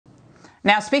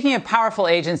Now, speaking of powerful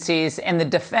agencies in the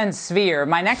defense sphere,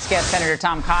 my next guest, Senator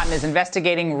Tom Cotton, is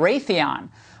investigating Raytheon,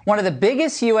 one of the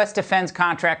biggest U.S. defense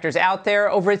contractors out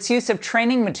there, over its use of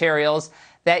training materials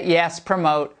that, yes,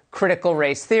 promote critical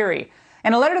race theory.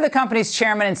 In a letter to the company's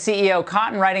chairman and CEO,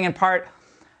 Cotton, writing in part,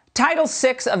 Title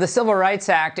VI of the Civil Rights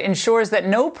Act ensures that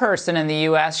no person in the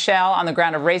U.S. shall, on the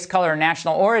ground of race, color, or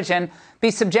national origin, be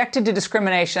subjected to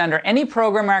discrimination under any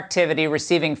program or activity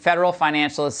receiving federal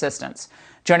financial assistance.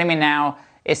 Joining me now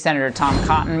is Senator Tom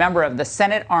Cotton, member of the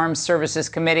Senate Armed Services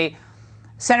Committee.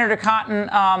 Senator Cotton,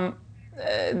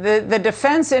 the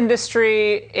defense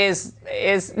industry is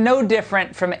no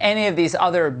different from any of these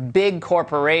other big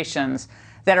corporations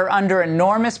that are under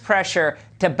enormous pressure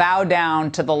to bow down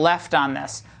to the left on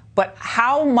this. But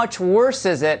how much worse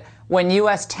is it when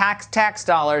U.S. tax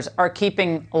dollars are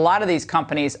keeping a lot of these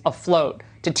companies afloat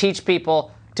to teach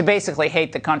people to basically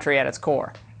hate the country at its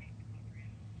core?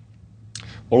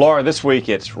 Well, Laura, this week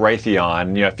it's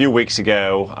Raytheon. A few weeks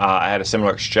ago, I had a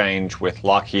similar exchange with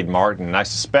Lockheed Martin. I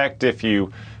suspect if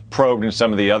you probed in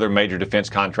some of the other major defense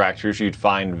contractors, you'd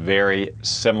find very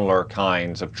similar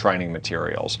kinds of training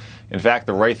materials. In fact,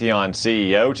 the Raytheon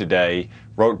CEO today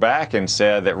wrote back and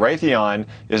said that Raytheon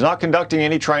is not conducting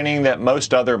any training that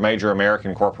most other major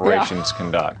American corporations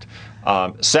conduct.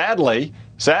 Sadly,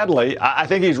 I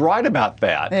think he's right about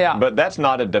that. Yeah. But that's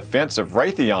not a defense of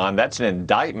Raytheon. That's an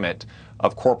indictment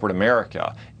of corporate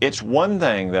America. It's one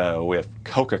thing, though, if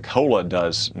Coca-Cola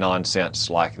does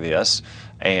nonsense like this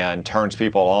and turns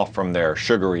people off from their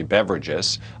sugary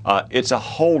beverages. It's a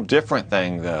whole different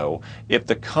thing, though, if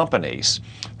the companies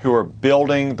who are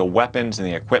building the weapons and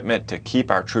the equipment to keep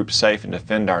our troops safe and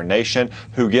defend our nation,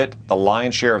 who get the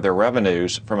lion's share of their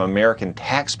revenues from American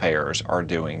taxpayers, are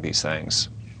doing these things.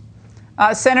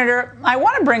 Senator, I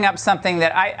want to bring up something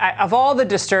that of all the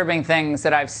disturbing things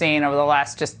that I've seen over the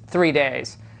last just 3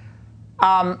 days,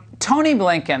 Tony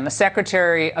Blinken, the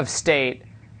Secretary of State,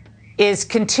 is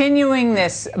continuing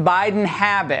this Biden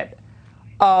habit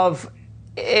of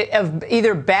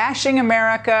either bashing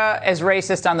America as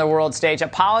racist on the world stage,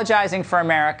 apologizing for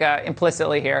America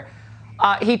implicitly here.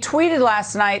 He tweeted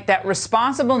last night that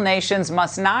responsible nations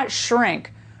must not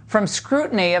shrink from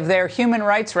scrutiny of their human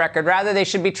rights record. Rather, they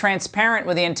should be transparent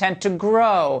with the intent to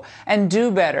grow and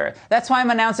do better. That's why I'm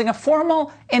announcing a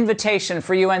formal invitation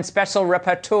for UN Special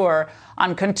Rapporteur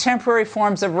on contemporary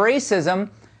forms of racism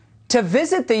to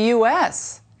visit the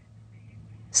U.S.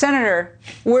 Senator,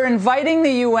 we're inviting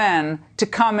the UN to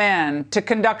come in to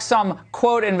conduct some,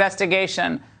 quote,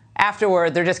 investigation.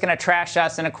 Afterward, they're just going to trash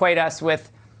us and equate us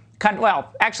with,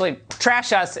 well, actually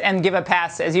trash us and give a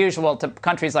pass, as usual, to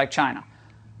countries like China.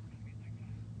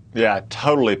 Yeah,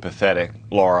 totally pathetic,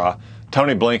 Laura.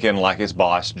 Tony Blinken, like his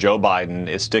boss, Joe Biden,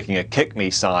 is sticking a kick me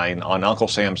sign on Uncle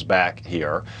Sam's back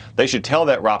here. They should tell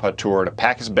that rapporteur to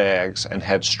pack his bags and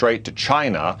head straight to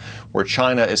China, where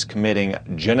China is committing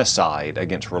genocide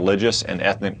against religious and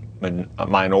ethnic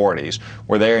minorities,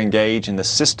 where they're engaged in the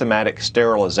systematic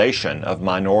sterilization of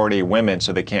minority women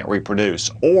so they can't reproduce,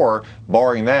 or,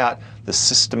 barring that, the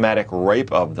systematic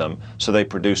rape of them so they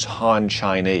produce Han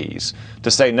Chinese.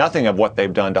 To say nothing of what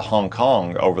they've done to Hong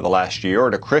Kong over the last year, or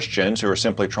to Christians who are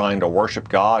simply trying to worship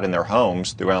God in their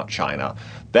homes throughout China.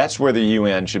 That's where the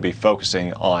UN should be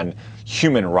focusing on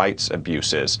human rights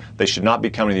abuses. They should not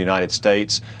be coming to the United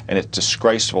States, and it's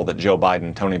disgraceful that Joe Biden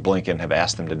and Tony Blinken have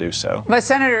asked them to do so. But,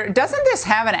 Senator, doesn't this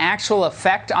have an actual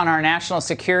effect on our national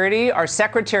security? Our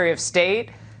Secretary of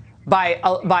State, by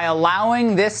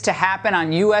allowing this to happen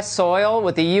on U.S. soil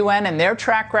with the UN and their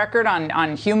track record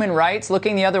on human rights,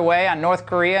 looking the other way on North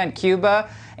Korea and Cuba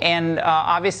and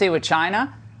obviously with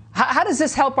China? How does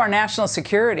this help our national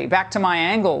security? Back to my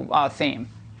angle theme.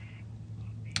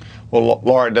 Well,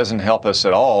 Laura, it doesn't help us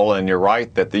at all, and you're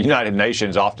right that the United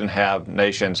Nations often have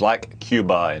nations like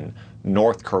Cuba and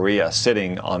North Korea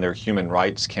sitting on their Human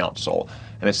Rights Council,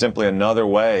 and it's simply another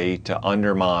way to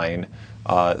undermine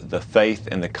the faith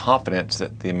and the confidence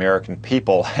that the American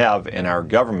people have in our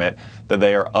government, that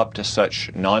they are up to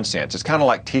such nonsense. It's kind of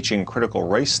like teaching critical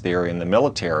race theory in the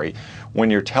military when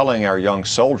you're telling our young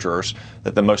soldiers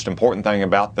that the most important thing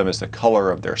about them is the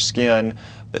color of their skin,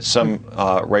 that some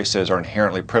races are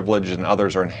inherently privileged and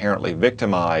others are inherently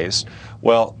victimized.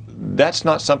 Well, that's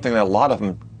not something that a lot of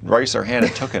them raised their hand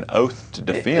and took an oath to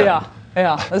defend. Yeah.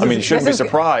 I mean, you shouldn't be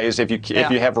surprised if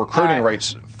you have recruiting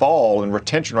rates fall and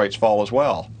retention rates fall as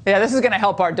well. Yeah, this is going to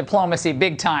help our diplomacy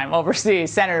big time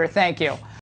overseas. Senator, thank you.